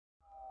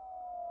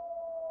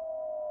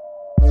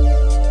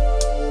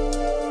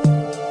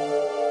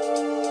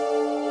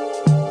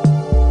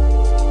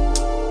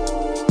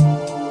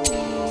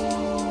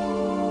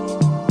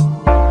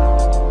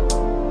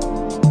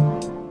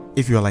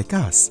If you're like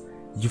us,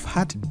 you've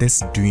had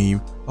this dream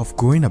of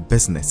growing a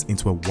business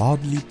into a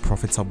wildly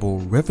profitable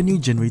revenue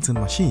generating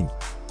machine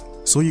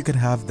so you can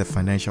have the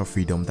financial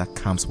freedom that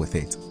comes with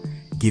it,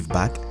 give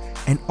back,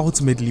 and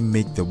ultimately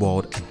make the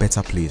world a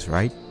better place,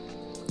 right?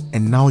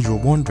 And now you're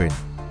wondering,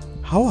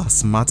 how are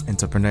smart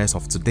entrepreneurs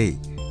of today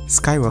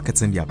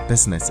skyrocketing their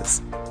businesses,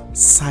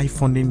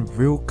 siphoning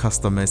real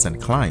customers and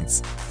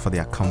clients for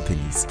their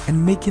companies,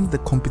 and making the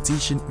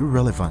competition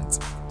irrelevant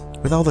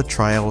without the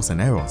trials and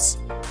errors?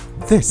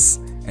 This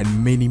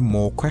and many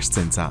more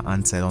questions are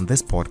answered on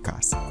this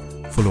podcast.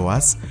 Follow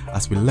us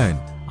as we learn,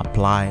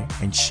 apply,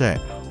 and share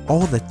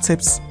all the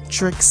tips,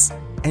 tricks,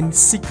 and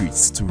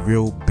secrets to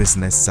real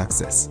business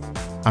success.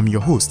 I'm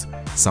your host,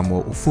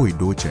 Samuel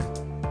Ufoidoche,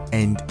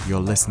 and you're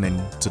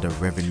listening to the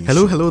Revenue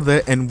Show. Hello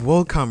there, and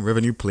welcome,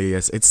 Revenue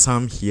Players. It's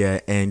Sam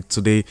here, and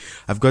today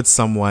I've got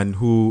someone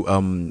who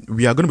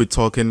we are going to be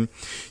talking.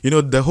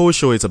 The whole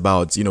show is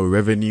about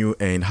revenue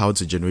and how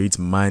to generate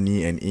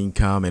money and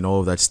income and all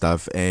of that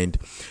stuff. And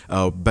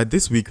but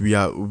this week we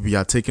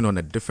are taking on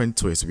a different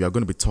twist. We are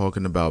going to be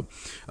talking about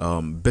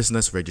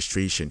business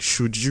registration.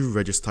 Should you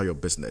register your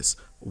business?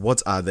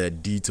 What are the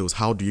details?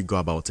 How do you go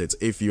about it?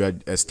 If you are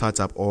a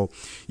startup or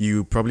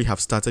you probably have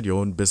started your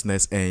own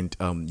business and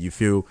you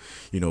feel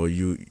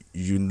you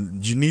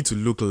need to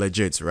look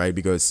legit, right?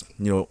 Because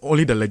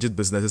only the legit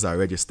businesses are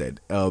registered.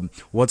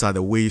 What are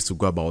the ways to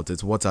go about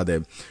it? What are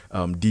the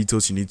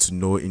details you need to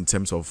know in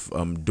terms of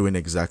doing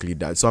exactly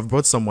that? So I've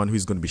brought someone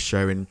who's going to be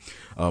sharing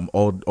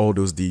all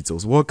those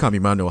details. Welcome,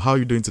 Emmanuel. How are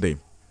you doing today?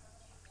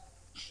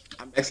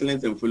 I'm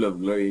excellent and full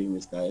of glory,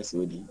 Mr.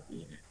 SOD.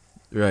 Yeah.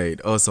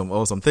 Right,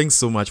 awesome. Thanks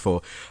so much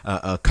for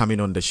coming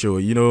on the show.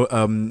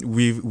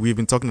 We've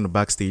been talking on the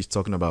backstage,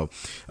 talking about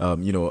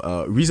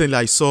recently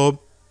I saw.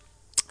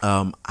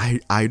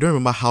 I don't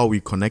remember how we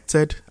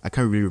connected. I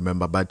can't really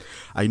remember, but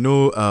I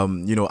know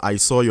I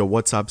saw your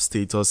WhatsApp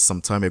status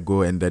some time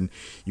ago, and then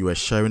you were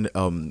sharing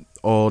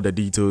all the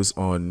details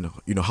on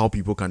how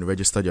people can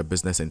register their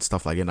business and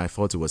stuff like that. And I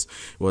thought it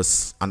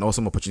was an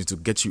awesome opportunity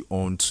to get you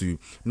on to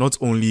not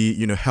only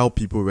help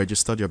people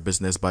register their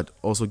business, but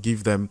also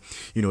give them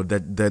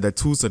the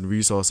tools and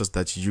resources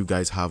that you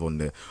guys have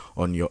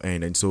on your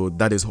end. And so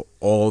that is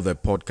all the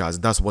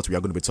podcast. That's what we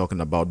are going to be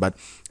talking about. But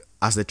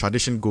as the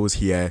tradition goes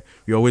here,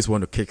 we always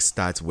want to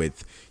kickstart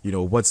with,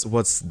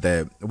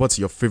 what's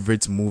your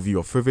favorite movie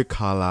or favorite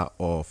color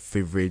or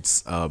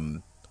favorite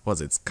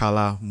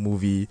color,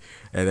 movie,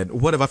 and then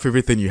whatever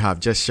favorite thing you have,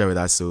 just share with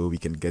us so we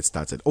can get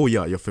started. Oh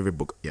yeah, your favorite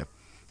book. Yeah.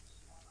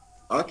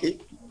 Okay,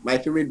 my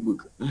favorite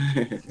book.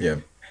 Yeah.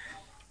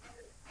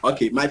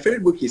 Okay, my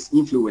favorite book is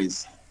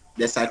Influence,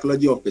 The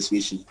Psychology of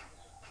Persuasion.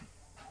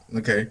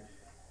 Okay.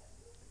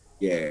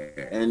 Yeah,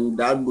 and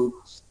that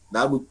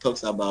book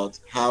talks about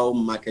how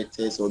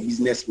marketers or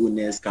business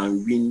owners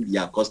can win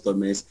their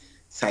customers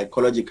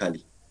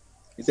psychologically.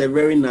 It's a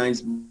very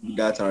nice book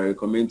that I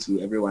recommend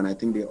to everyone. I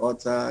think the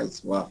author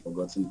is I've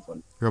forgotten for.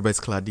 Robert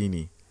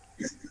Cladini.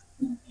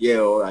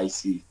 Yeah, I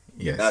see.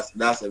 Yes.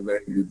 That's a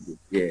very good book.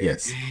 Yeah.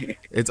 Yes,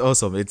 it's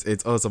awesome.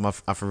 It's awesome.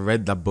 I've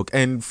read that book,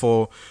 and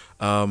for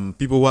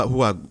people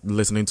who are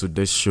listening to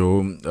this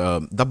show,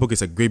 that book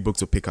is a great book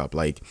to pick up.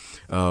 Like,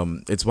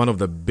 it's one of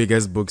the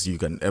biggest books you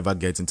can ever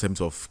get in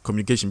terms of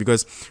communication,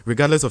 because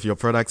regardless of your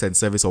product and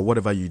service or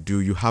whatever you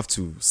do, you have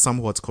to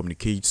somewhat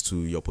communicate to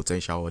your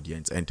potential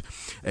audience, and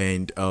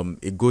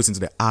it goes into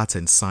the art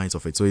and science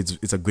of it. So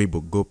it's a great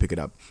book. Go pick it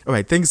up. All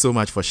right, thanks so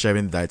much for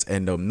sharing that.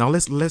 And now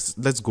let's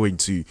go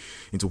into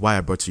why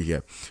I brought you here.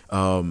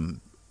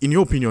 In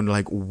your opinion,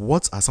 like,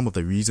 what are some of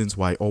the reasons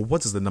why, or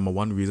what is the number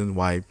one reason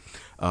why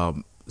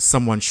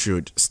someone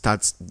should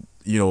start,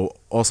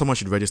 or someone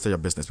should register your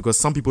business? Because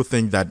some people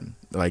think that,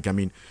 like,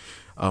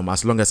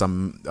 as long as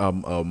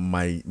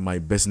my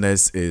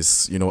business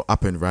is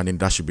up and running,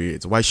 that should be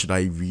it. Why should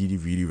I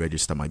really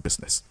register my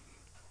business?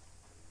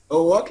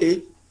 Oh,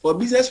 okay. For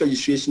business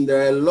registration,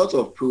 there are a lot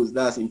of pros.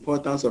 That's the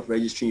importance of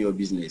registering your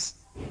business.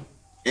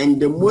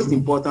 And the most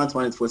important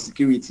one is for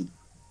security.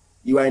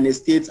 You are in a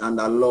state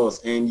under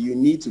laws, and you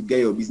need to get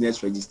your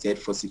business registered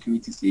for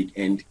security's sake,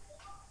 and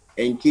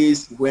in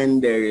case when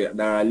there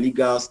are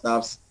legal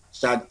staffs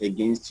charged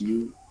against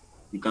you,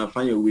 you can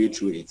find your way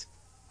through it.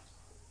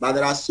 But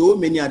there are so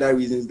many other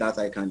reasons that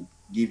I can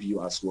give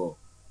you as well.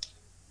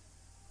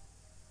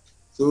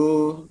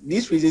 So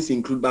these reasons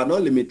include, but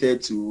not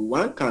limited to,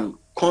 one can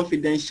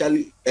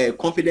confidently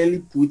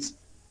put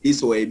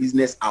his or a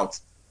business out.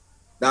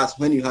 That's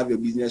when you have your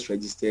business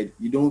registered,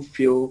 you don't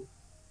feel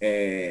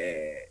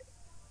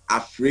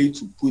afraid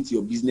to put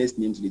your business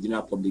name to the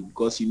general public,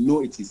 because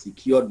it is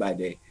secured by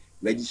the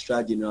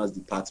Registrar General's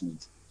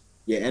department.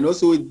 Yeah, and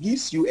also it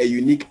gives you a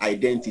unique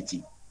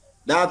identity.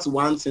 That's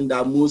one thing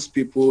that most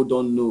people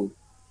don't know.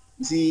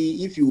 You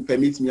see, if you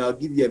permit me, I'll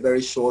give you a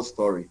very short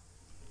story.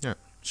 Yeah,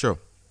 sure.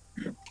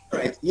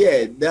 Right.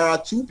 Yeah, there are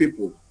two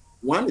people.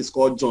 One is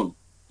called John.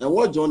 And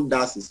what John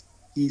does is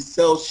he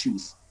sells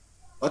shoes.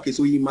 Okay,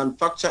 so he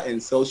manufactures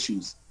and sells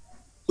shoes.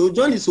 So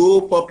John is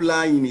so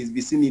popular in his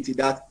vicinity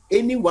that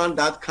anyone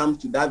that comes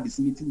to that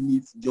vicinity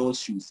needs John's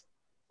shoes.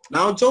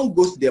 Now John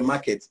goes to the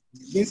market,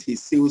 begins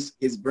his sales,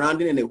 his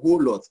branding, and a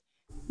whole lot.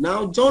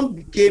 Now John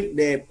became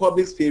the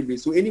public's favorite.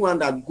 So anyone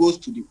that goes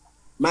to the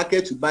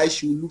market to buy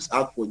shoes looks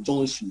out for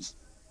John's shoes.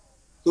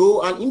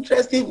 So an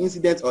interesting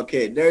incident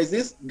occurred. There is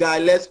this guy,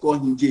 let's call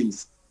him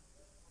James.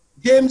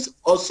 James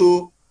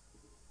also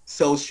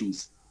sells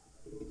shoes.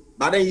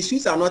 But then his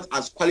shoes are not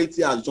as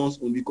quality as John's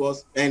own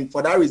because, and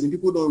for that reason,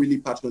 people don't really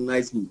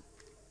patronize him.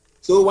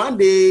 So one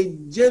day,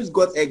 James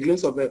got a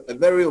glimpse of a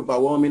very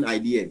overwhelming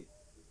idea.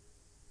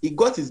 He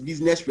got his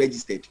business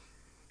registered.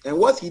 And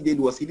what he did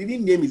was he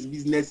didn't name his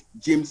business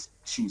James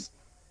Shoes.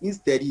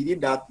 Instead, he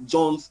did that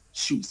John's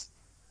Shoes.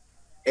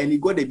 And he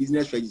got the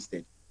business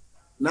registered.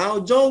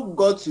 Now, John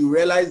got to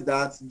realize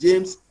that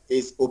James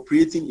is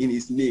operating in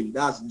his name.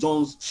 That's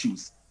John's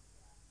Shoes.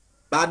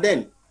 But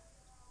then,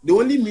 the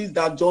only means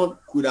that John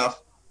could have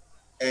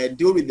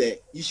deal with the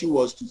issue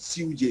was to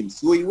sue James.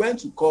 So he went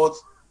to court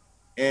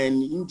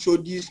and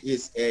introduced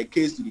his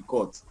case to the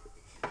court.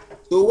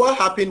 So what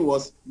happened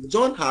was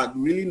John had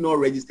really not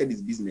registered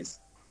his business.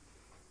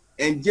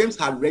 And James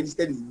had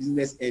registered his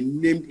business and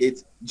named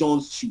it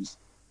John's Shoes.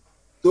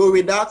 So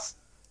with that,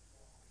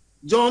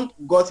 John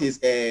got his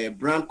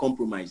brand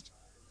compromised.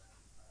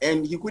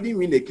 And he couldn't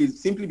win the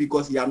case simply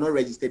because he had not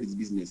registered his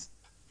business.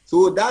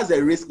 So that's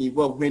a risk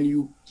involved when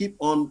you keep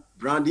on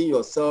branding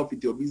yourself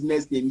with your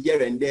business name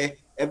here and there,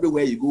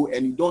 everywhere you go,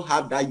 and you don't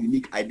have that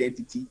unique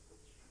identity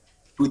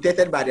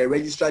protected by the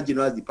Registrar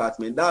General's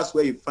Department. That's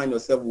where you find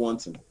yourself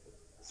wanting.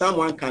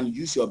 Someone can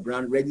use your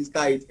brand,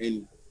 register it,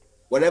 and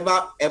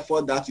whatever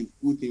effort that you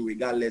put in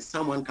regardless,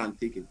 someone can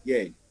take it.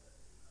 Yeah.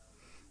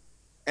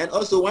 And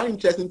also one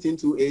interesting thing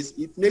too is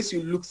it makes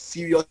you look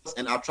serious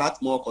and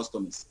attract more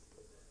customers.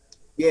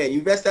 Yeah,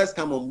 investors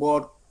come on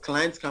board,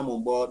 clients come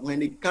on board. When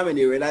they come and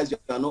they realize you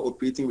are not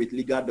operating with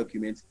legal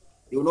documents,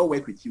 they will not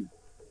work with you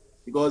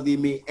because they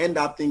may end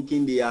up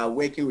thinking they are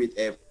working with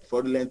a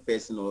fraudulent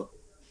person or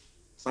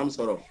some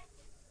sort of.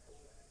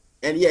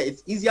 And yeah,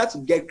 it's easier to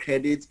get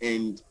credit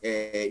and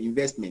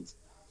investment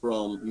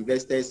from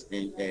investors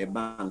and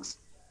banks.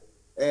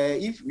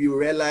 If we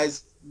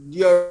realize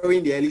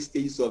during the early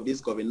stages of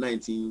this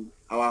COVID-19,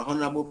 our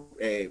honorable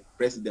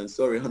president,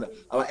 sorry,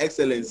 our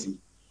excellency,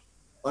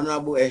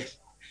 honorable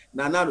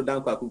Nana Addo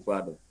Dankwa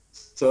Akufo-Addo,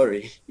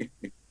 sorry,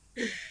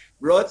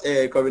 brought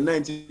a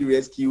COVID-19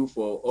 rescue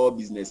for all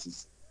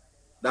businesses.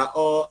 That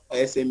all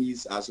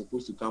SMEs are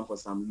supposed to come for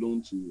some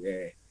loan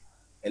to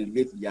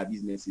elevate their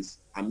businesses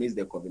amidst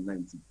the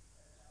COVID-19.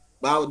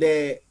 But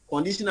the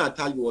condition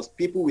attached was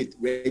people with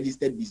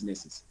registered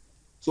businesses.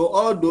 So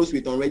all those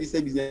with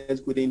unregistered business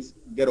couldn't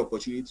get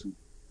opportunity to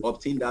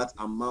obtain that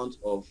amount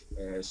of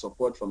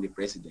support from the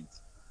president.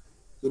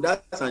 So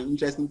that's an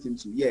interesting thing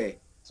too. Yeah.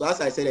 So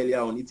as I said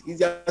earlier on, it's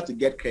easier to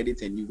get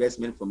credit and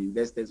investment from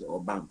investors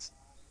or banks.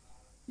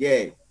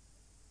 Yeah.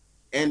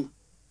 And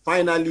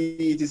finally,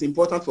 it is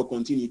important for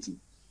continuity,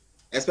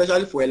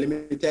 especially for a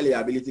limited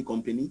liability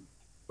company.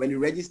 When you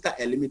register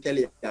a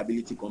limited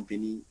liability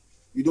company,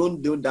 you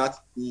don't do that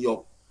in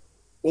your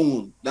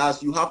own.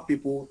 That's you have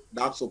people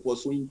that support.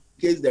 So in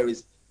case there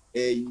is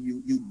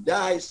you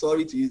die,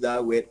 sorry to use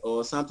that word,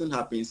 or something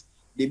happens,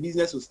 the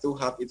business will still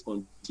have its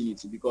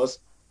continuity because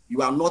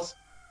you are not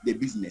the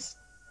business.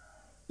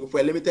 So for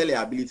a limited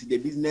liability, the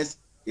business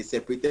is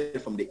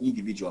separated from the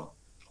individual.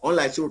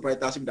 Unlike sole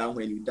proprietorship, that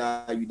when you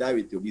die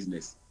with your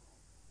business.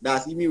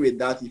 That's even with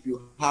that, if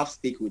you have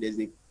stakeholders,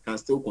 they can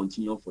still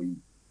continue for you.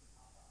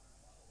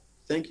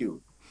 Thank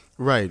you.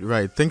 Right,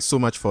 right. Thanks so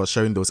much for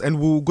sharing those. And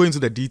we'll go into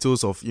the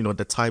details of,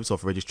 the types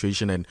of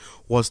registration and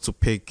what to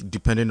pick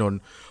depending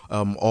on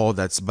all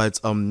that. But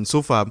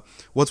so far,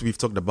 what we've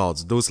talked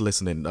about, those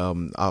listening,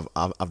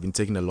 I've been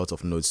taking a lot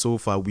of notes. So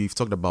far, we've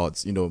talked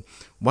about,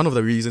 one of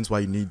the reasons why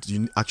you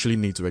actually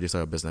need to register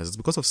your business is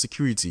because of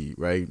security,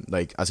 right?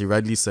 Like, as you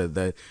rightly said,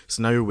 the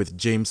scenario with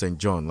James and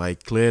John,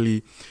 like,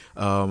 clearly,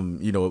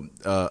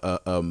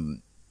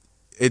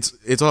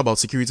 it's all about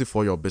security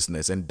for your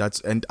business,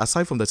 and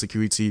aside from the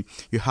security,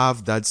 you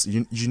have that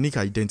unique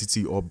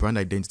identity or brand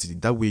identity.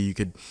 That way you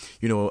could,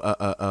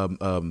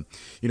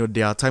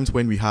 there are times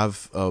when we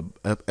have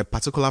a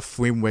particular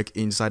framework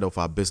inside of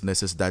our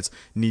businesses that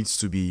needs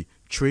to be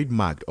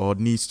trademarked or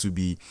needs to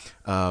be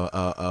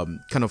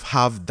kind of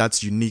have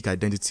that unique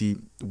identity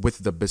with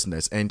the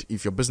business. And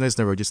if your business is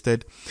not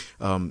registered,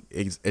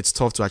 it's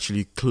tough to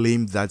actually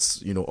claim that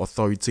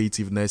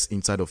authoritativeness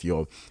inside of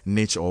your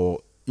niche or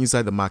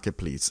inside the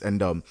marketplace.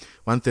 And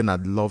one thing I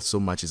love so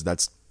much is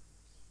that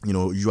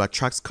you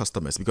attract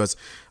customers because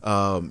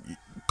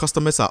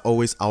customers are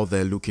always out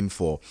there looking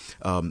for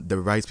the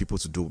right people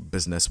to do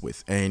business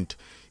with. And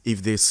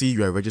if they see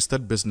you're a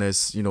registered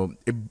business,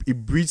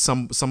 it breeds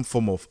some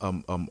form of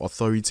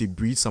authority,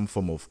 breeds some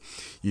form of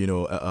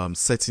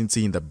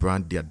certainty in the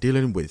brand they are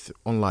dealing with,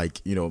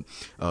 unlike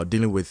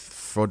dealing with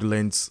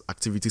fraudulent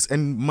activities.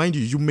 And mind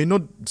you, you may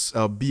not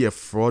be a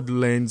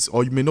fraudulent,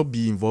 or you may not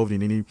be involved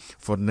in any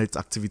fraudulent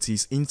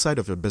activities inside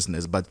of your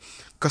business, but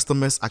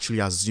customers actually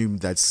assume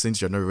that since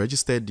you're not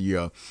registered,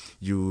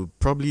 you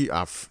probably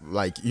are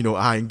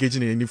are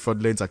engaging in any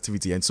fraudulent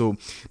activity. And so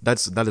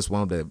that is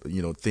one of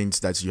the things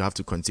that you have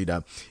to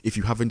consider if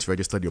you haven't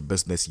registered your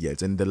business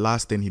yet. And the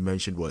last thing he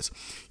mentioned was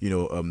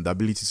the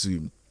ability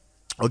to,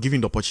 or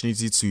giving the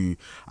opportunity to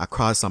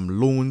acquire some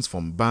loans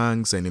from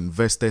banks and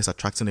investors,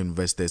 attracting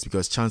investors,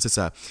 because chances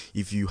are,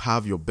 if you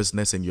have your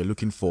business and you're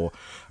looking for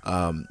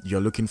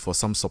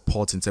some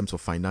support in terms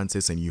of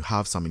finances, and you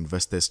have some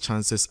investors,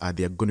 chances are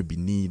they're going to be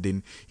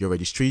needing your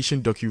registration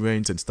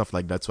documents and stuff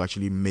like that to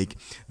actually make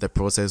the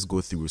process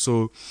go through.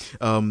 So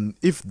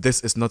if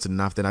this is not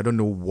enough, then I don't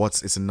know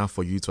what is enough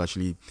for you to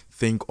actually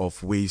think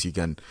of ways you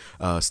can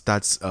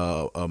start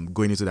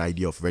going into the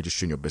idea of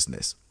registering your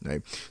business,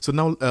 right? So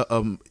now,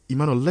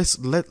 Emmanuel, let's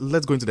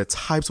go into the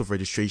types of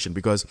registration,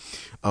 because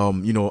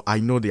I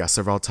know there are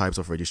several types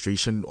of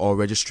registration or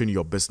registering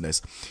your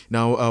business.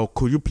 Now,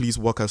 could you please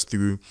walk us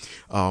through,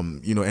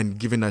 and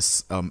giving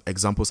us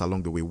examples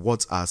along the way?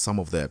 What are some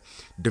of the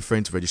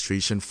different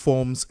registration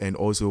forms, and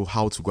also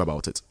how to go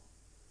about it?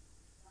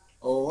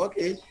 Oh,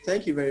 okay.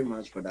 Thank you very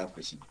much for that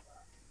question.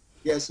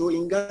 Yeah, so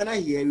in Ghana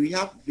here, we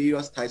have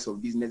various types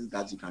of businesses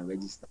that you can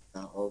register.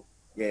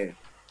 Yeah.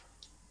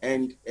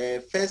 And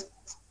first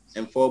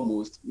and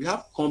foremost, we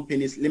have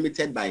companies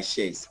limited by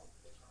shares.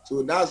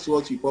 So that's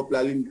what we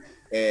popularly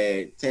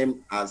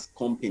term as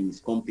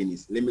companies,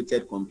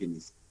 limited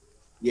companies.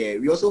 Yeah,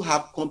 we also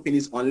have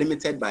companies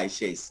unlimited by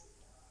shares.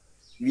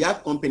 We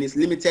have companies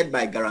limited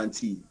by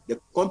guarantee. The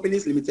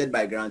companies limited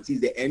by guarantee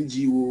is the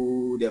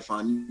NGO, the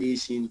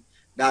foundation,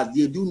 that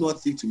they do not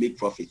seek to make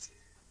profit.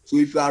 So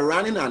if you are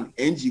running an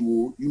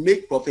NGO, you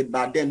make profit,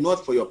 but then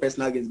not for your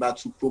personal gains, but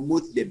to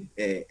promote the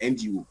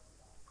NGO.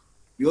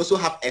 We also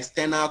have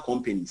external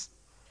companies.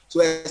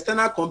 So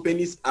external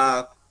companies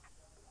are,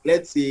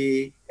 let's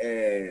say,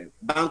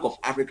 Bank of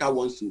Africa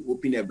wants to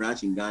open a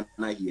branch in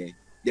Ghana here.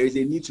 There is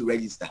a need to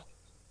register.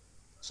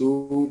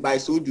 So by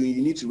so doing,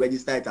 you need to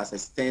register it as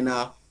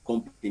external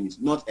companies,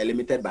 not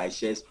limited by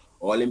shares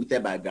or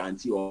limited by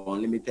guarantee or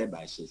unlimited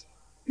by shares.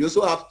 You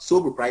also have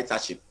sole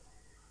proprietorship.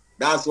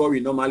 That's what we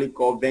normally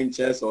call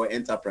ventures or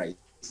enterprise.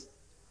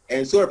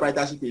 And sole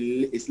proprietorship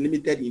is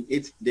limited in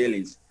 8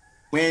 dealings.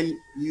 When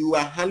you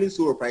are handling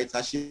sole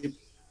proprietorship,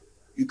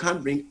 you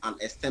can't bring an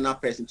external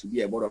person to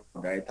be a board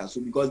of directors.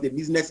 So because the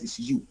business is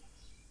you.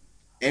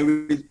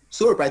 And with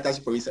sole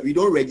proprietorship, for instance, we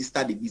don't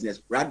register the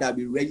business. Rather,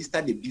 we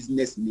register the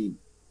business name.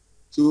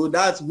 So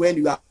that's when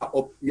you are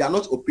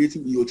not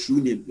operating in your true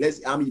name. Let's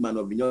say I'm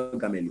Emmanuel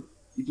Gameli.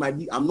 It might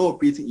be I'm not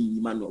operating in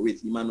Emmanuel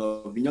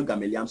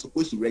Gameli. I'm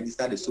supposed to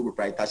register the sole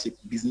proprietorship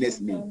business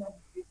name.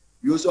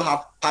 We also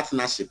have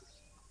partnership.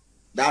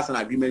 That's an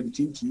agreement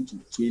between 2 to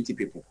 20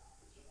 people.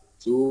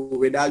 So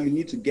whether you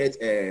need to get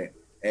a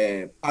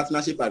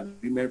partnership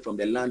agreement from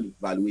the land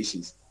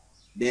valuations,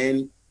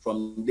 then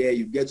from there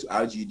you get to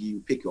RGD, you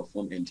pick your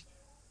form, and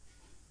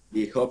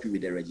they help you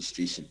with the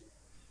registration.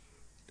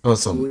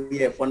 Awesome. So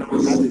yeah, for now,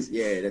 that is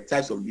the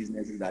types of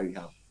businesses that we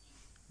have.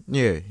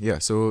 Yeah.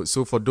 So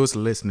for those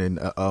listening,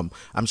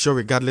 I'm sure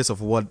regardless of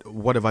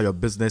whatever your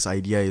business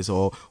idea is,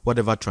 or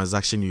whatever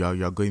transaction you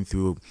are going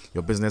through,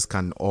 your business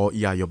can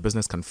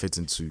fit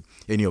into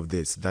any of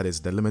this. That is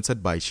the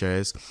limited by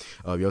shares.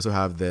 We also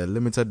have the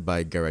limited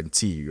by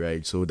guarantee,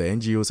 right? So the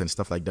NGOs and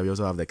stuff like that. We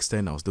also have the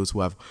externals, those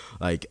who have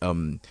like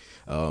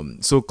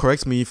So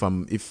correct me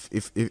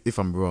if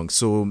I'm wrong.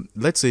 So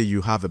let's say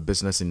you have a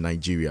business in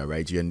Nigeria,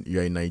 right?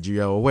 You're in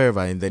Nigeria or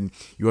wherever, and then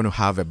you want to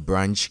have a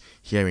branch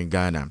here in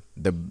Ghana.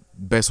 The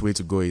best way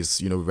to go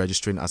is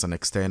registering as an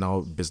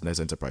external business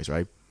enterprise,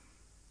 right?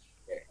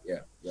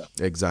 Yeah.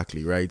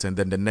 Exactly, right. And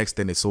then the next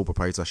thing is sole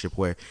proprietorship,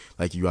 where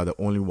like you are the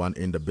only one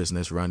in the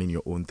business running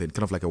your own thing,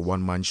 kind of like a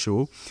one-man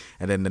show.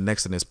 And then the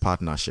next thing is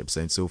partnerships.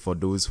 And so for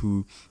those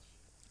who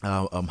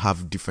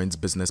have different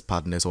business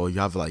partners, or you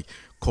have like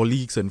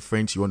colleagues and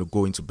friends you want to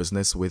go into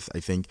business with, I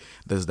think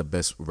that's the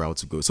best route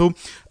to go. So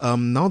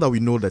now that we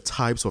know the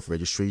types of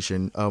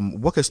registration,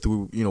 walk us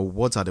through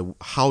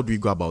how do we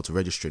go about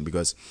registering?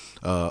 Because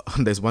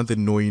there's one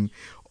thing knowing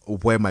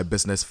where my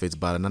business fits,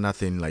 but another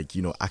thing like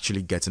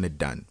actually getting it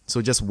done.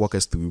 So just walk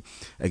us through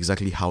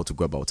exactly how to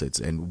go about it,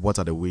 and what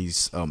are the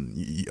ways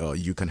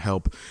you can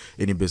help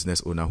any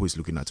business owner who is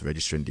looking at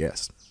registering.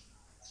 Yes.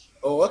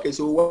 Oh, okay.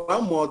 So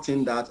one more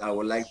thing that I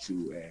would like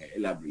to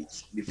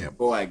elaborate Yeah.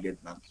 before I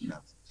get back to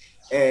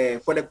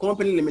that. For the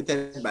company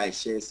limited by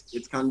shares,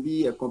 it can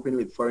be a company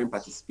with foreign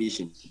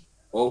participation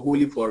or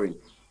wholly foreign.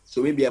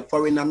 So maybe a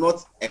foreigner,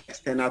 not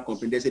external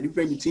company. There's a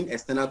difference between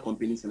external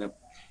companies and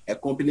a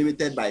company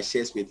limited by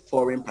shares with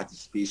foreign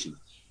participation.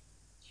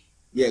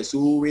 Yeah,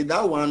 so with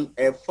that one,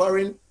 a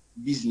foreign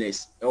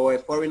business or a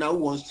foreigner who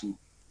wants to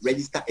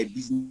register a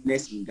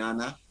business in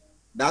Ghana,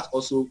 that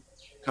also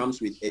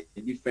comes with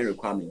a different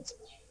requirement.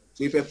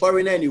 So if a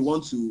foreigner and you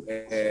want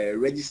to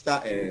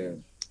register,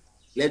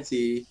 let's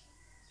say,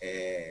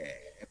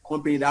 a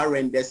company that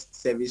renders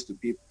service to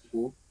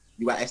people,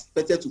 you are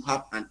expected to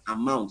have an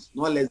amount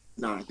not less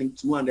than, I think,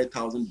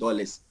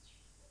 $200,000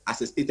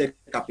 as a stated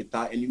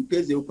capital, and you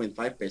pay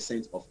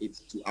 0.5% of it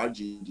to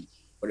RGD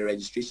for the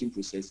registration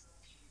process.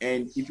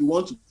 And if you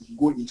want to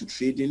go into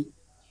trading,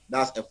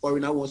 that's a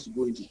foreigner wants to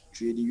go into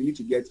trading, you need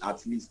to get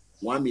at least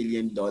 $1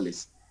 million,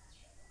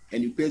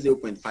 and you pay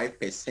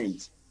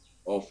 0.5%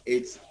 of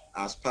it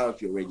as part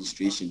of your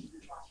registration.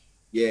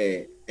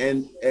 Yeah,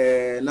 and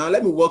now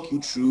let me walk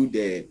you through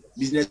the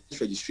business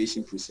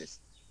registration process.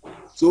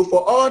 So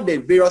for all the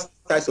various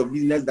types of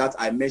business that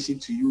I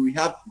mentioned to you, we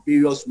have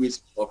various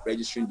ways of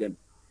registering them.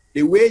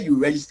 The way you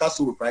register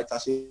sole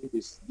proprietorship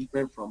is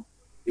different from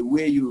the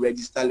way you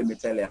register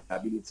limited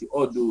liability,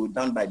 although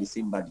done by the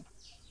same body.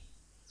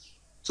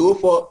 So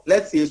for,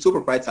 let's say, sole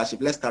proprietorship,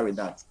 let's start with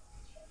that.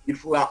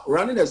 If we are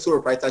running a sole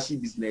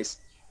proprietorship business,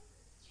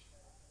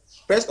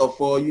 first of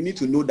all, you need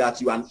to know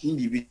that you are an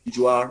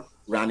individual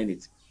running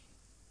it.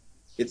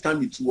 It can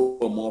be two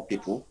or more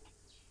people.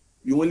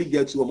 You only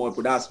get two or more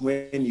people. That's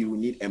when you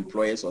need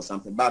employers or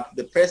something. But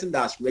the person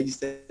that's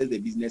registered the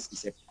business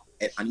is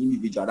an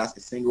individual. That's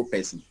a single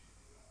person.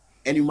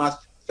 And you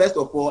must, first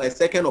of all, and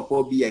second of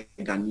all, be a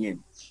Ghanaian.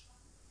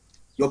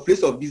 Your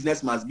place of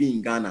business must be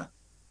in Ghana.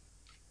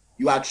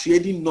 You are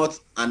trading not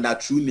under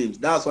true names.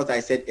 That's what I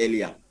said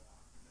earlier.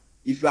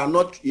 If you are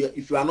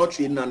not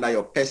trading under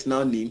your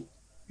personal name,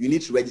 you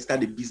need to register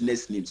the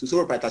business name. So sole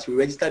proprietors will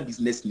register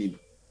business name.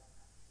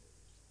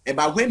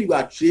 But when you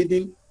are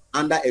trading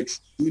under a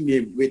true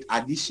name with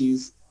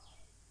additions,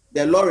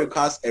 the law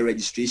requires a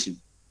registration.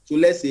 So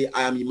let's say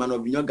I am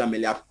Emmanuel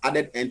Gameli, I've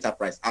added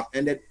enterprise, I've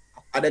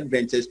added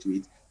ventures to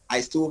it.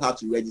 I still have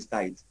to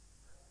register it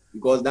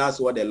because that's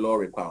what the law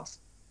requires.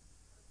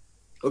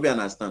 Hope you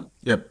understand.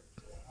 Yep.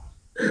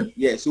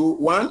 Yeah. So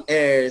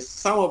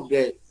some of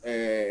the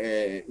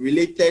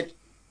related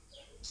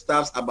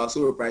stuffs about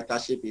sole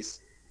proprietorship is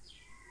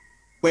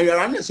when you're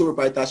running a sole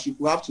proprietorship,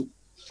 you have to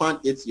fund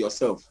it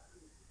yourself.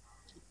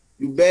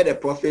 You bear the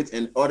profits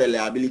and all the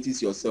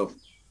liabilities yourself.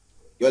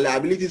 Your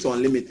liabilities are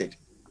unlimited.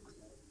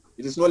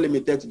 It is not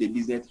limited to the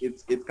business.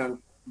 It can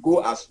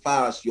go as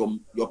far as your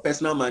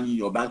personal money in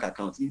your bank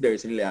account if there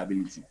is any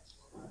liability.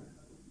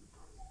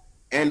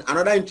 And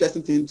another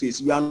interesting thing too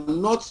is you are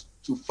not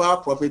to file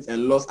profit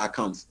and loss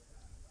accounts.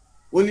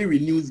 Only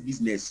renews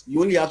business.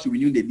 You only have to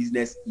renew the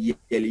business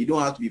yearly. You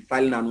don't have to be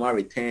filing annual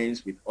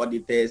returns with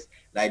auditors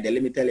like the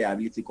limited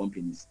liability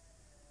companies.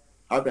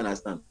 How can you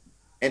understand?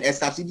 And a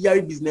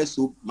subsidiary business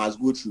so must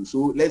go through.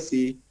 So let's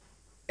say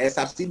a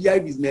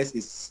subsidiary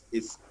business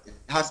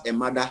has a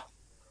mother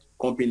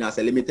company as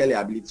a limited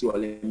liability or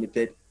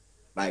limited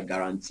by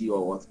guarantee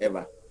or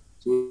whatever.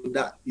 So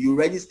that you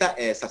register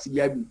a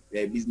subsidiary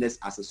business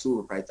as a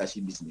sole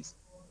proprietorship business,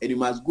 and you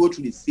must go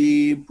through the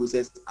same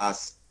process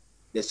as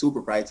the sole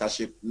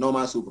proprietorship,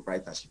 normal sole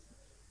proprietorship.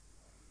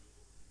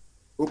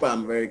 Hope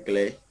I'm very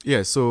clear.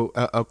 Yeah, so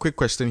a quick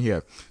question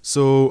here.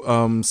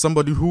 So,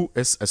 somebody who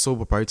is a sole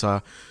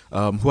proprietor,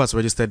 who has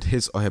registered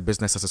his or her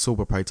business as a sole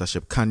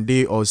proprietorship, can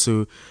they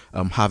also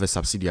have a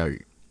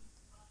subsidiary?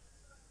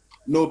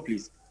 No,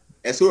 please.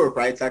 A sole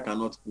proprietor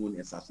cannot own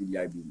a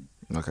subsidiary business.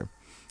 Okay,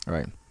 all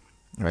right,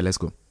 let's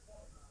go.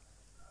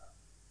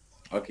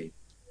 Okay.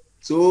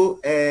 So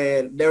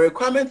the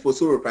requirement for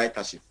sole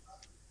proprietorship,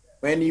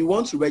 when you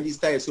want to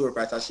register a sole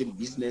proprietorship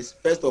business,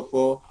 first of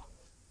all,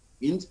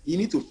 you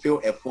need to fill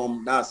a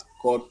form that's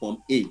called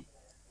Form A.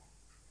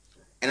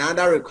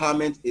 Another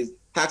requirement is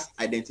tax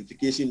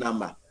identification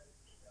number.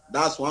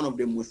 That's one of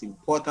the most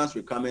important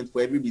requirements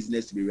for every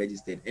business to be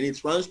registered, and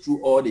it runs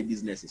through all the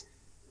businesses.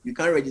 You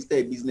can't register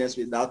a business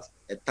without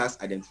a tax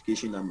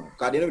identification number.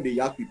 Because at the end of the day,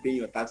 you have to be paying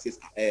your taxes.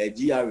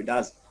 GRA,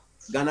 that's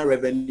Ghana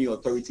Revenue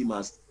Authority,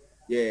 must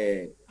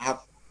have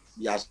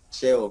their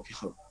share of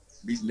your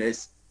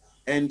business,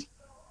 and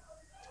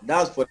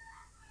that's for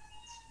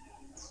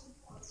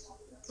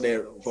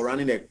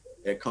running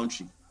a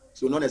country.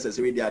 So not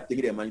necessarily they are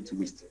taking their money to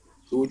waste.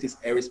 So it is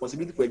a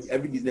responsibility for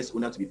every business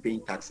owner to be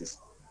paying taxes,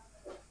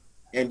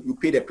 and you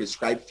pay the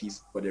prescribed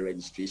fees for the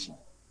registration.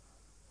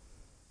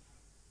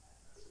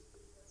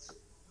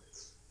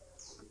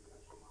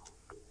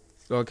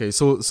 Okay,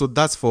 so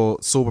that's for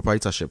sole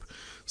proprietorship.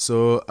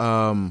 So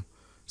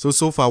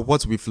so far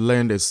what we've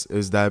learned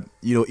is that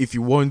if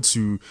you want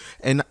to,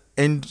 and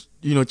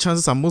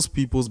chances are most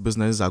people's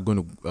businesses are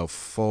going to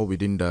fall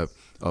within the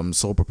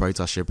sole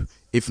proprietorship,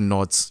 if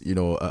not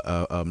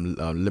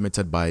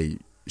limited by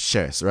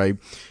shares, right?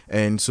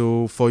 And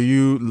so for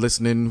you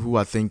listening who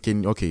are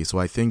thinking, okay, so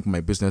I think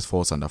my business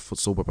falls under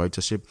sole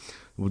proprietorship,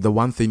 the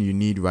one thing you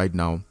need right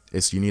now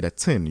is you need a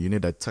TIN, you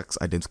need a tax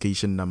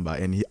identification number,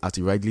 and as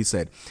he rightly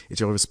said, it's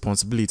your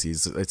responsibility.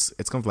 It's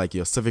kind of like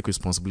your civic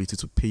responsibility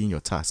to paying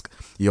your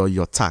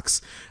your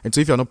tax. And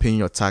so if you're not paying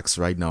your tax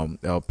right now,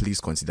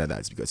 please consider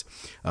that, because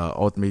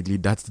ultimately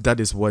that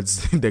is what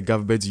the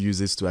government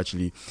uses to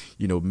actually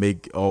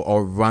make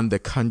or run the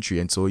country.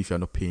 And so if you're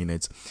not paying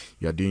it,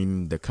 you're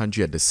doing the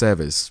country a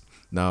disservice.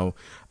 Now,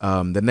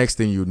 the next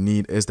thing you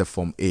need is the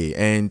Form A.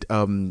 And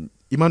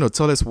Emmanuel,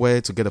 tell us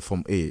where to get a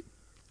Form A.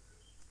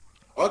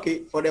 Okay,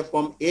 for the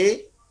Form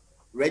A,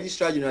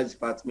 Registrar General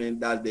Department,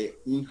 that's the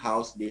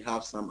in-house, they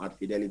have some at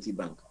Fidelity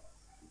Bank.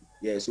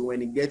 Yeah, so when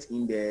you get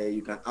in there,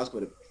 you can ask for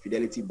the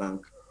Fidelity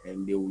Bank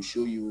and they will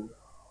show you,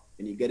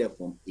 and you get a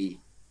Form A.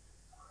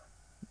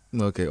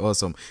 Okay,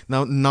 awesome.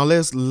 Now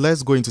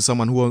let's go into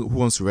someone who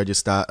wants to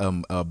register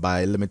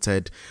by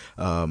limited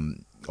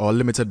or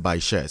limited by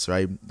shares,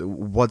 right?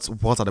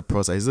 What are the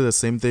process? Is it the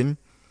same thing?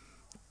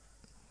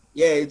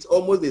 Yeah, it's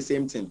almost the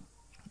same thing.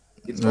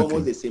 It's Okay.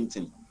 almost the same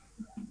thing.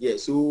 Yeah,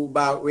 so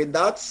but with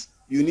that,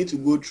 you need to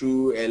go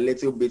through a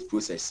little bit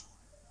process.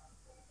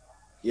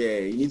 Yeah,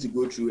 you need to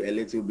go through a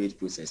little bit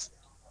process.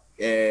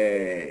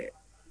 Uh,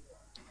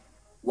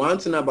 One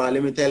thing about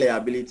limited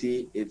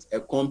liability, it's a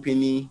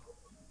company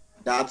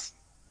that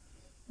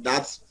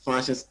that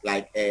functions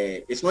like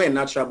it's not a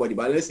natural body,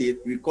 but let's say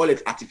we call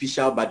it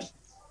artificial body.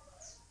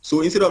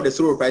 So instead of the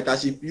sole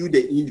proprietorship, you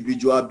the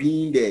individual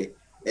being the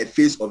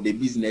face of the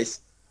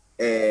business,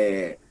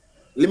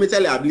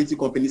 limited liability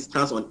company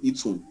stands on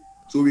its own.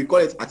 So we call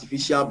it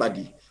artificial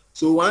body.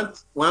 So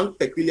one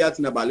peculiar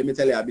thing about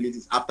limited liability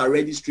is after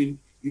registering,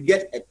 you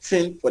get a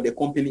TIN for the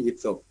company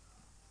itself,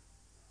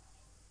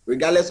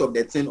 regardless of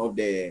the TIN of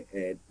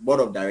the board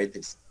of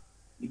directors.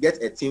 You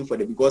get a TIN for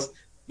the, because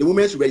the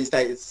moment you register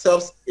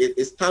itself,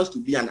 it stands to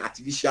be an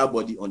artificial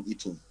body on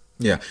its own.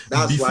 Yeah.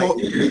 That's why Before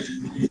it makes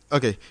it.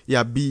 Okay,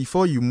 yeah,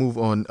 before you move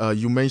on,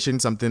 you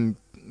mentioned something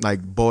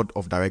like board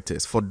of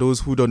directors. For those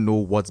who don't know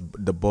what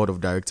the board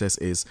of directors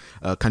is,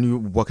 can you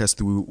walk us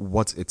through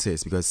what it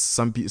is? Because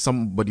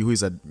somebody who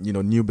is a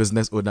new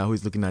business owner who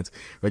is looking at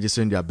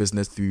registering their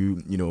business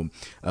through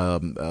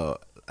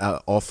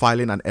or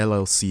filing an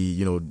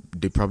LLC,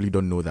 they probably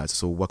don't know that.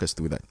 So walk us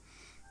through that.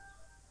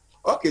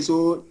 Okay,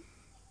 so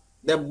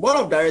the board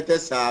of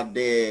directors are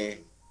the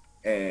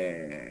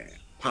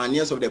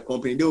pioneers of the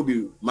company. They will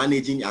be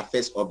managing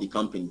affairs of the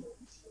company.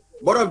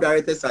 Board of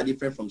directors are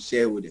different from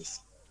shareholders.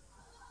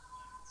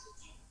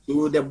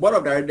 So the board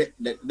of directors,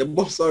 the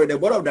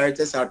board of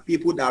directors are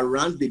people that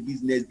run the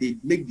business. They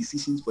make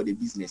decisions for the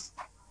business.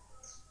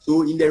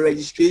 So in the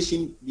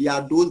registration, there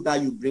are those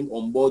that you bring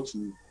on board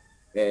to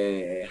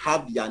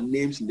have their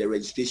names in the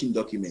registration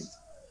document,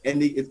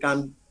 and it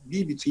can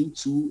be between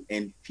 2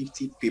 and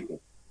 50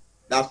 people.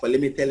 That's for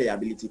limited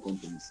liability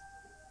companies,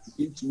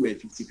 between 2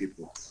 and 50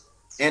 people.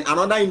 And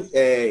another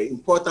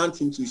important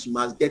thing too, you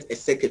must get a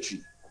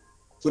secretary.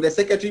 So the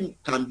secretary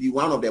can be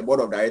one of the board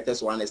of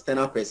directors or an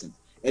external person,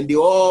 and they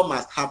all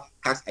must have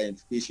tax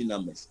identification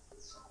numbers.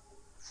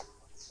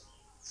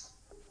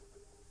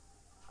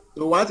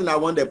 So one thing I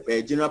want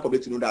the general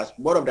public to know, that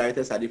board of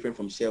directors are different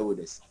from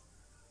shareholders.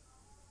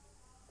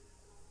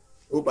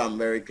 Hope I'm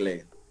very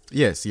clear.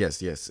 Yes,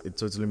 yes, yes. It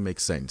totally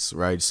makes sense,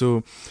 right?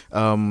 So,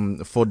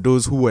 for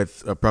those who were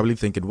probably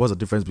thinking, what's the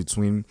difference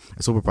between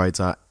a sole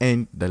proprietor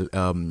and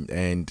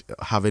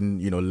having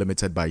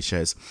limited by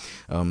shares?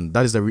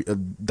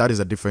 That is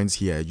a difference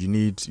here. You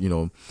need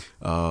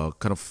kind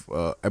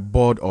of a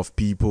board of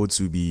people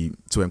to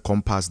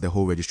encompass the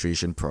whole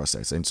registration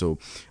process. And so,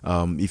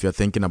 if you're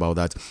thinking about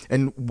that,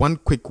 and one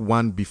quick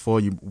one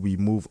before we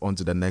move on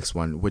to the next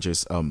one, which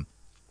is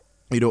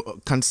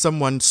can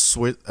someone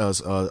switch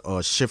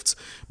shift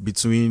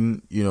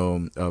between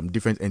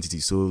different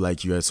entities? So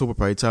like you're a sole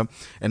proprietor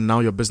and now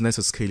your business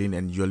is scaling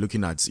and you're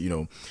looking at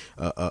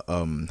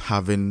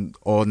having,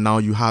 or now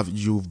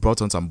you've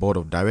brought on some board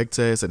of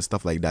directors and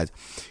stuff like that.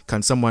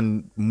 Can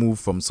someone move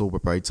from sole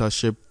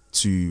proprietorship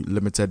to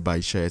limited by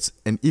shares,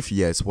 and if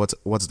yes,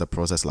 what's the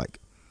process like?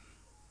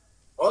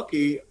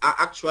 Okay,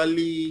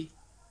 actually,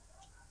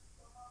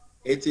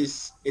 it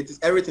is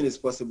everything is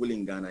possible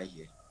in Ghana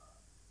here.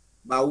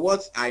 But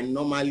what I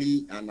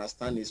normally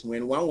understand is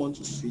when one wants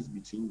to switch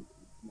between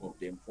two of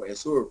them, for a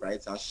sole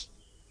proprietor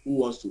who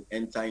wants to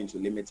enter into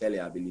limited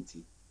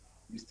liability,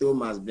 you still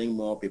must bring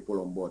more people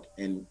on board,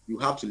 and you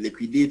have to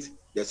liquidate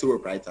the sole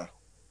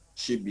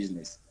proprietorship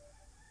business.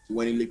 So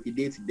when you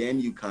liquidate, then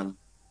you can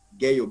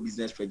get your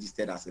business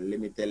registered as a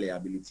limited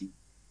liability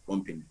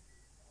company.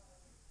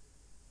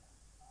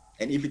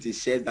 And if it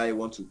is shares that you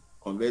want to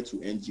convert to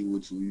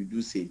NGO to, you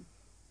do say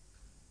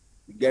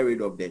you get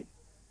rid of the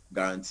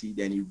guarantee,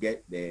 then you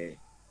get the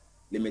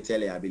limited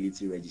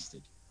liability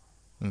registered.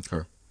 Okay.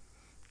 All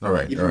But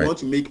right. if All you right. want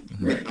to make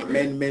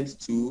amendments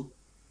to,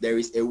 there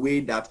is a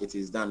way that it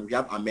is done. We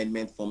have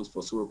amendment forms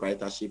for sole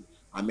proprietorship,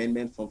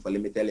 amendment form for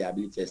limited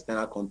liability,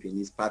 external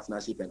companies,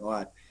 partnership, and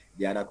all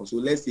the other. So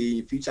let's say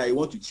in future you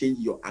want to change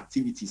your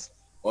activities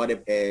or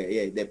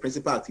the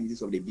principal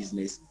activities of the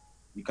business.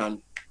 You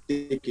can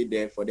take it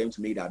there for them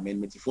to make the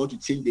amendment. If you want to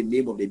change the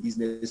name of the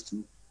business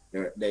to,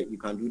 you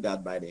can do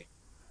that by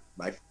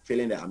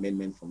filling the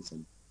amendment forms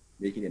and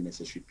making the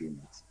necessary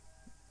payments.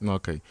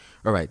 Okay.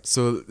 All right.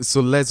 So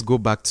let's go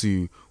back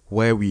to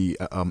where we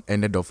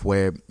ended off,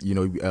 where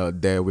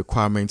the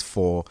requirement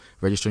for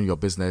registering your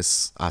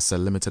business as a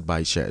limited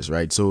by shares,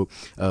 right? So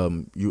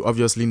you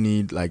obviously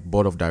need like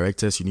board of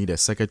directors, you need a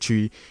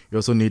secretary, you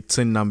also need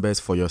tin numbers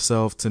for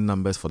yourself, tin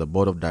numbers for the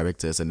board of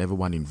directors and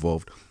everyone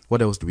involved.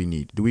 What else do we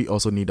need? Do we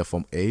also need a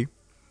form A?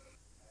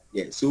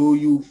 Yeah. So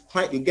you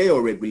get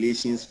your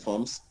regulations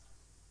forms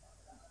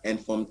and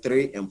form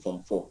 3 and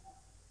form 4.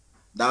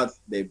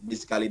 That's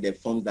basically the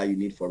forms that you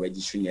need for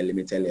registering a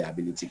limited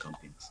liability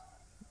companies.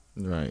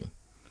 Right.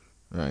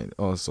 Right,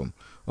 awesome,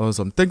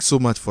 awesome. Thanks so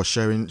much for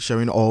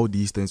sharing all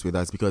these things with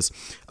us because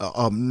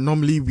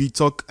normally we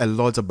talk a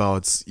lot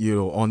about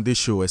on this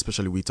show,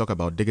 especially we talk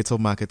about digital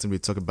marketing, we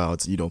talk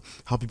about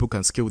how people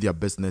can scale their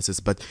businesses,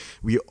 but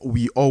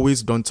we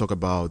always don't talk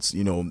about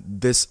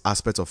this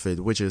aspect of it,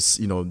 which is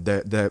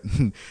the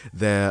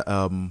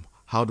the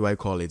how do I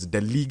call it, the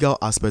legal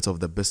aspect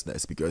of the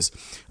business, because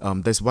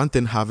there's one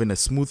thing having a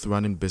smooth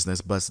running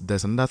business, but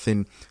there's another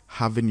thing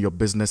having your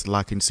business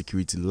lacking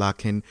security,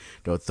 lacking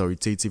the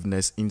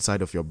authoritativeness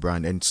inside of your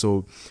brand. And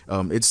so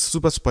it's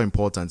super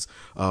important.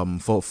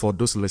 For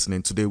those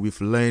listening today,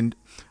 we've learned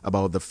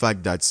about the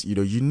fact that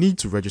you need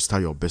to register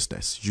your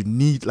business. You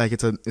need, like,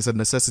 it's a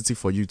necessity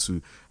for you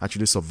to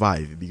actually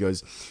survive,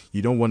 because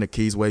you don't want a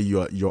case where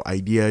your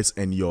ideas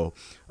and your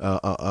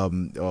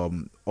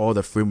all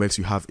the frameworks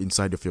you have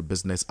inside of your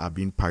business are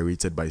being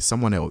pirated by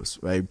someone else,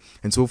 right?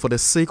 And so for the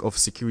sake of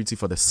security,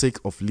 for the sake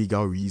of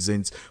legal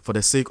reasons, for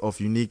the sake of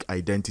unique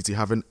identity,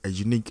 having a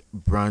unique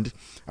brand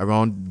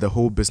around the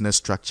whole business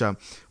structure,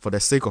 for the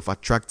sake of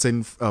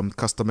attracting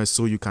customers,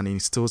 so you can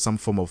instill some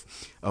form of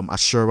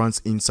assurance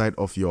inside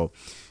of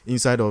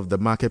the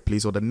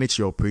marketplace or the niche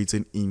you're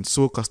operating in,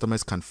 so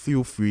customers can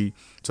feel free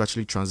to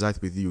actually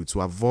transact with you,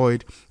 to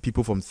avoid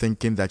people from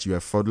thinking that you're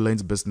a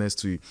fraudulent business,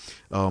 to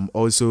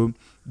also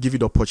give you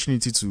the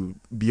opportunity to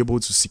be able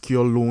to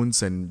secure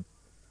loans and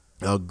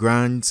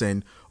grants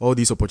and all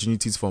these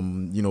opportunities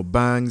from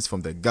banks,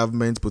 from the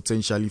government,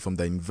 potentially from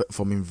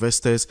from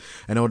investors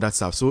and all that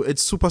stuff. So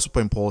it's super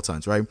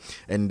important, right?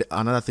 And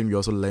another thing we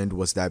also learned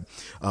was that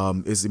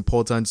it's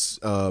important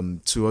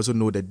to also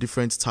know the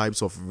different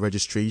types of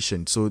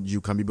registration, so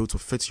you can be able to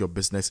fit your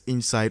business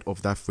inside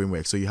of that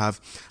framework. So you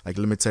have like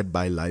limited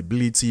by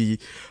liability,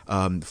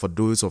 for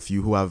those of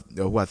you who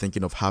are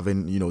thinking of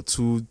having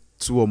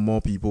two or more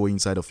people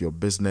inside of your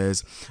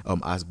business,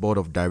 as board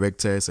of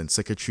directors and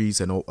secretaries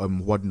and all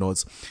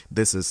whatnot.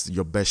 This is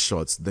your best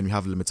shots. Then you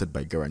have limited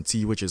by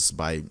guarantee, which is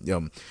by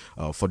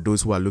for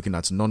those who are looking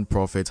at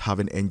non-profit,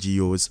 having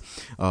NGOs.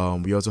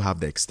 We also have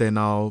the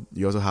external.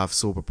 You also have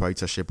sole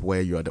proprietorship, where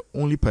you are the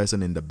only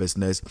person in the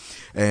business,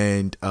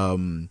 and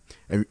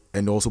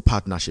and also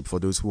partnership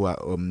for those who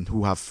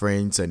have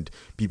friends and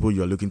people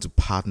you are looking to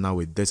partner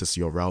with. This is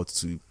your route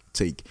to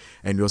take.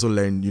 And we also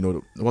learn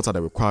what are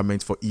the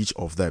requirements for each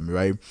of them,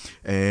 right?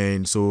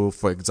 And so,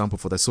 for example,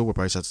 for the sole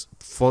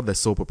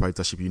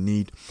proprietorship, you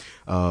need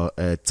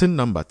a tin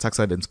number, tax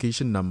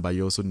identification number.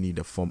 You also need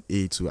a form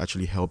A to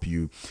actually help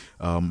you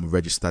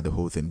register the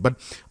whole thing. But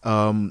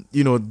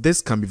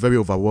this can be very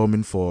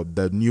overwhelming for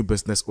the new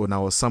business owner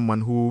or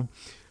someone who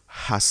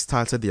has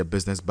started their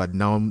business, but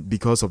now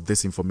because of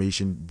this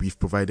information we've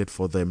provided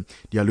for them,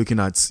 they are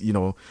looking at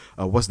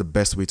what's the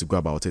best way to go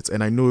about it.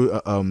 And I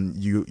know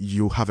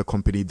you have a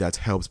company that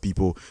helps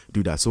people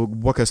do that. So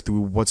walk us through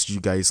what you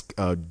guys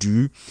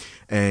do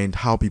and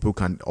how people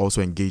can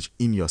also engage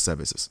in your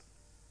services.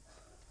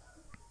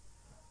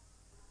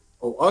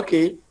 Oh,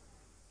 okay.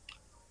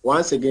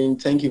 Once again,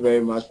 thank you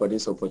very much for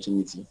this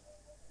opportunity.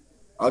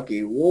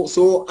 Okay, well,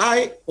 so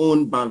I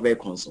own Banver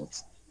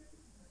Consult.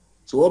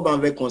 So what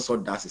Banver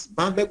Consult does is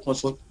Banver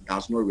Consult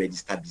does not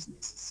register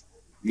businesses.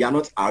 We are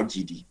not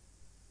RGD,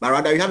 but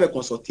rather we have a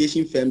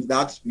consultation firm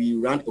that we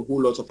run a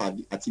whole lot of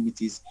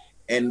activities,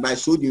 and by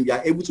so doing, we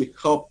are able to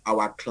help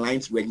our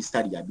clients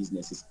register their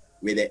businesses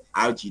with the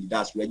RGD,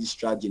 that's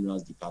Registrar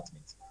General's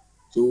Department.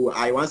 So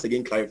I once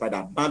again clarify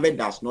that Banver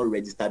does not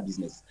register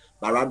business,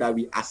 but rather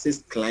we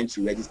assist clients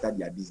to register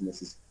their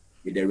businesses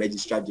with the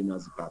Registrar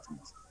General's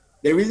Department.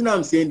 The reason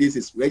I'm saying this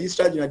is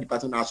Registrar General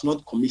Department has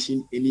not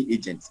commissioned any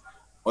agents,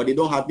 or they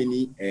don't have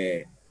any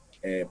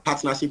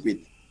partnership with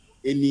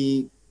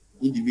any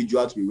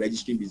individual to be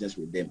registering business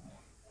with them.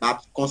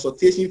 But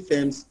consultation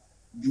firms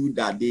do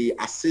that. They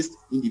assist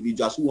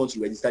individuals who want to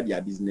register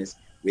their business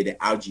with the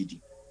RGD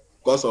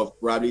because of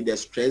probably the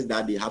stress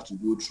that they have to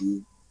go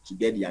through to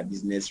get their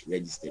business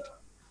registered.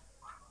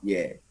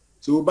 Yeah.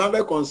 So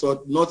Banver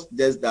Consult, not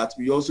just that,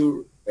 we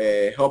also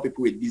help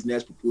people with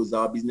business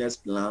proposal, business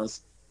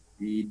plans.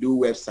 We do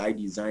website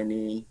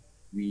designing.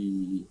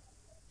 We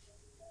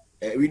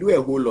do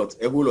a whole lot.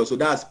 So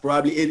that's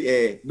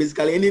probably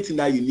basically anything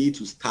that you need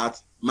to start,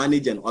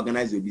 manage, and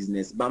organize your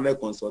business. Banver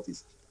Consult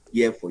is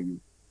here for you.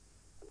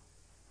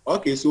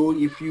 Okay, so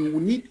if you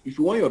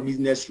want your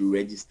business to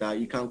register,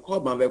 you can call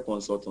Banvec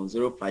Consult on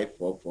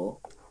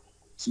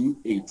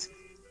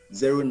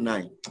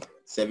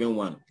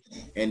 0544-280971,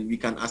 and we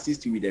can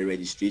assist you with the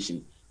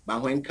registration.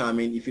 But when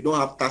coming, if you don't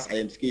have tax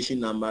identification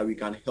number, we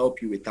can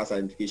help you with tax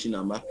identification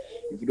number.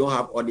 If you don't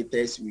have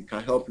auditors, we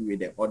can help you with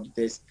the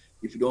auditors.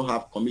 If you don't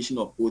have commission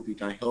of oath, we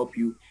can help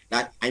you.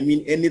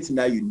 Anything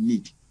that you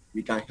need,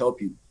 we can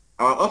help you.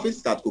 Our office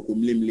is at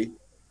Kokomlimle.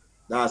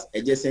 That's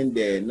adjacent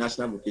the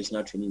National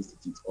Vocational Training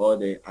Institute or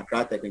the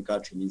Accra Technical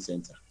Training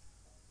Center.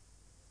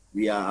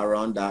 We are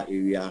around that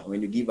area.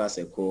 When you give us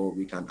a call,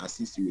 we can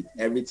assist you with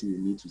everything you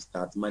need to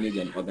start, manage,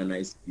 and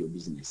organize your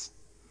business.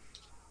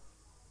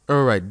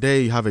 All right,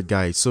 there you have it,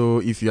 guys. So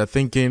if you are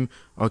thinking,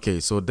 okay,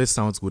 so this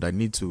sounds good, I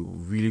need to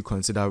really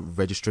consider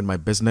registering my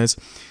business,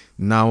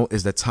 now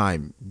is the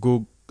time.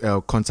 Go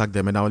contact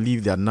them, and I'll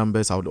leave their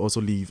numbers. I would also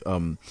leave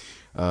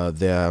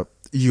their.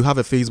 You have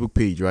a Facebook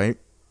page, right?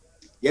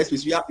 Yes,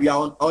 we are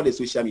on all the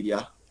social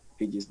media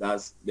pages.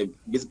 That's the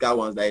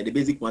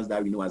basic ones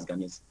that we know as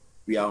Ghanaians.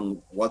 We are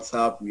on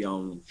WhatsApp, we are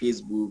on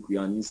Facebook, we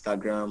are on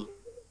Instagram,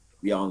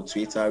 we are on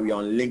Twitter, we are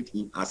on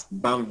LinkedIn as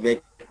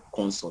Banvec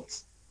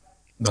Consult.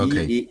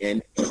 Okay.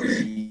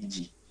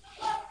 BANVG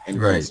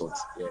and Right. Consult.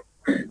 Yeah.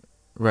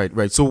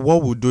 Right. So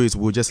what we'll do is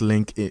we'll just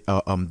link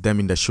them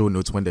in the show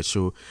notes when the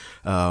show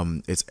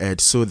is aired,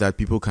 so that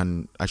people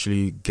can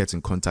actually get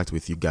in contact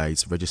with you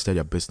guys, register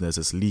their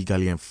businesses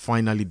legally, and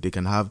finally they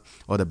can have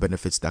all the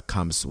benefits that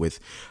comes with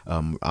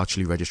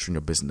actually registering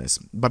your business.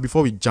 But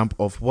before we jump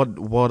off,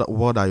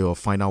 what are your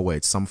final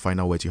words? Some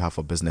final words you have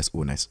for business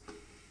owners?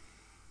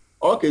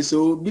 Okay,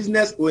 so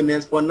business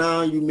owners, for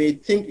now, you may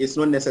think it's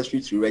not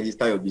necessary to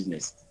register your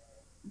business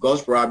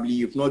because probably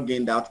you've not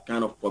gained that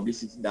kind of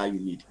publicity that you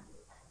need.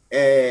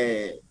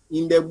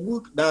 In the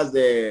book, that's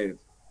the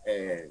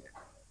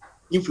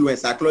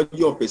influence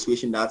psychology of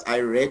persuasion that I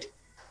read,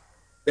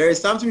 there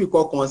is something we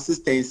call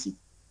consistency.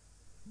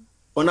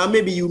 For now,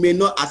 maybe you may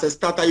not, as a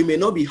starter, you may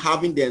not be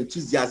having the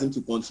enthusiasm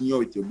to continue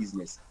with your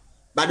business.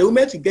 But the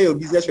moment you get your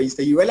business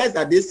registered, you realize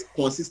that this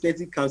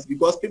consistency comes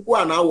because people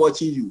are now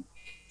watching you.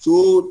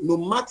 So no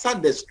matter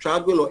the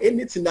struggle or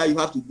anything that you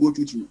have to go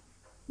through to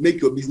make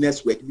your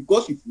business work,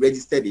 because you've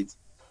registered it,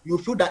 you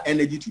feel that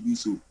energy to do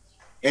so.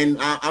 And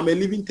I'm a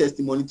living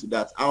testimony to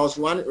that. I was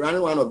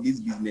running one of these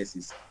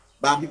businesses,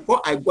 but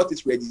before I got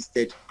it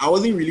registered, I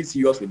wasn't really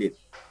serious with it.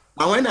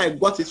 But when I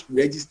got it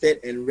registered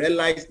and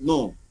realized,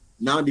 no,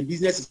 now the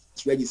business is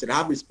registered, I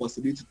have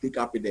responsibility to take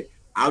up with the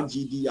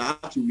RGD, I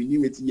have to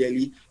renew it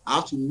yearly, I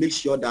have to make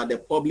sure that the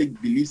public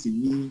believes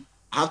in me,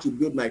 I have to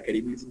build my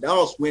credibility. That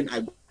was when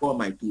I got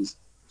my tools.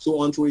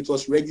 So until it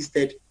was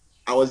registered,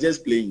 I was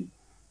just playing.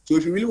 So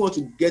if you really want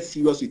to get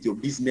serious with your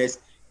business,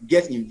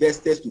 get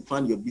investors to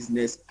fund your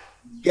business,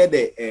 get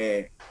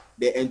the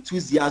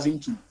enthusiasm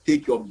to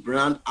take your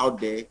brand out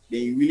there,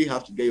 then you really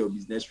have to get your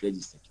business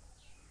registered.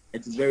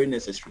 It is very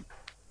necessary.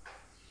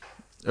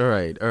 All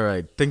right.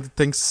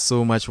 Thanks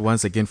so much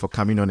once again for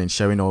coming on and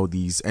sharing all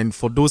these. And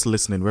for those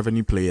listening,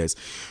 revenue players,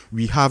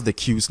 we have the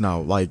cues now.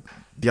 Like,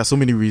 there are so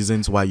many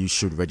reasons why you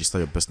should register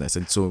your business.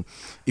 And so,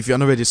 if you're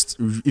not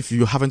if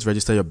you haven't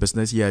registered your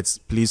business yet,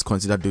 please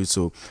consider doing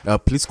so.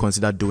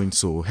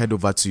 Head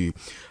over to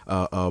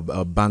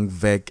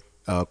Banvec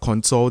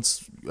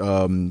Consults,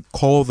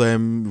 call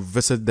them,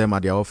 visit them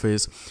at their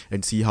office,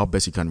 and see how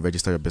best you can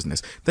register your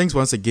business. Thanks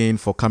once again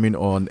for coming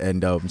on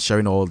and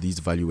sharing all these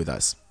value with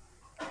us.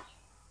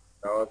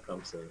 You're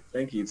welcome, sir.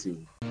 Thank you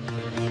too.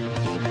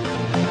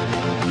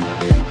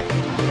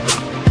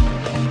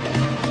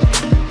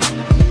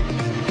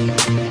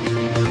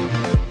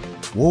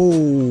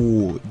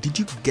 Whoa, did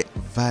you get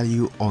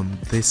value on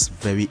this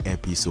very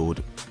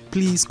episode?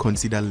 Please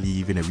consider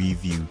leaving a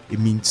review. It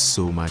means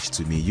so much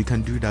to me. You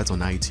can do that on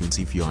iTunes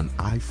if you're on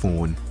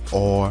iPhone,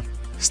 or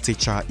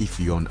Stitcher if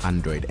you're on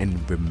Android.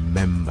 And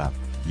remember,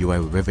 you are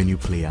a revenue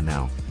player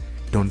now.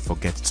 Don't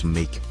forget to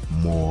make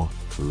more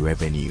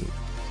revenue.